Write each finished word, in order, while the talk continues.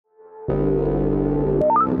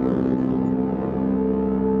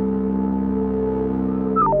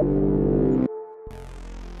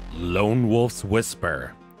Lonewolf's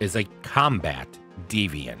Whisper is a combat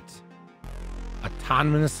deviant.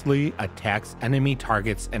 Autonomously attacks enemy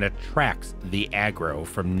targets and attracts the aggro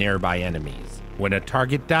from nearby enemies. When a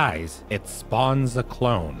target dies, it spawns a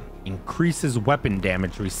clone, increases weapon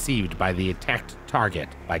damage received by the attacked target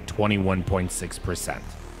by 21.6%.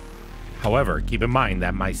 However, keep in mind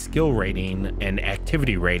that my skill rating and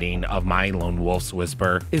activity rating of my Lonewolf's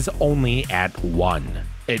Whisper is only at 1.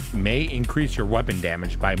 It may increase your weapon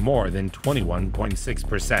damage by more than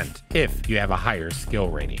 21.6% if you have a higher skill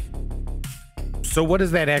rating. So what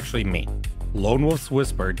does that actually mean? Lonewolf's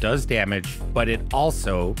Whisper does damage, but it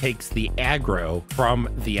also takes the aggro from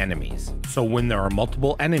the enemies. So when there are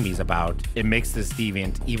multiple enemies about, it makes this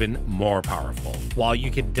deviant even more powerful. While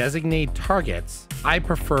you could designate targets, I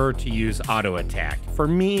prefer to use auto attack. For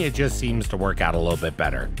me, it just seems to work out a little bit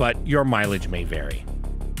better, but your mileage may vary.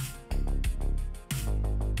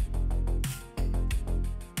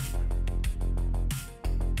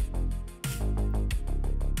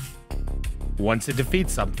 Once it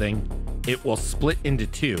defeats something, it will split into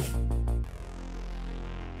two.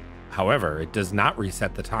 However, it does not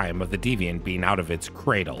reset the time of the deviant being out of its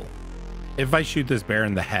cradle. If I shoot this bear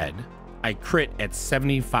in the head, I crit at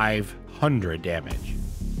 7,500 damage.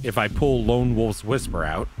 If I pull Lonewolf's Whisper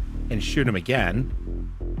out and shoot him again,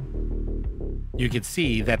 you can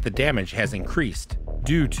see that the damage has increased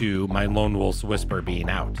due to my Lonewolf's Whisper being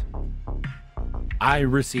out. I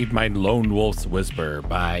received my Lonewolf's Whisper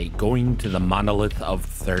by going to the Monolith of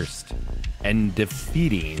Thirst and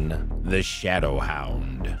defeating the Shadow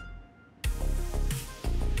Hound.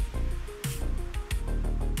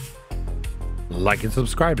 Like and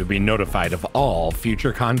subscribe to be notified of all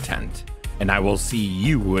future content, and I will see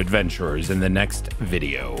you adventurers in the next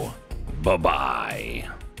video. Bye-bye.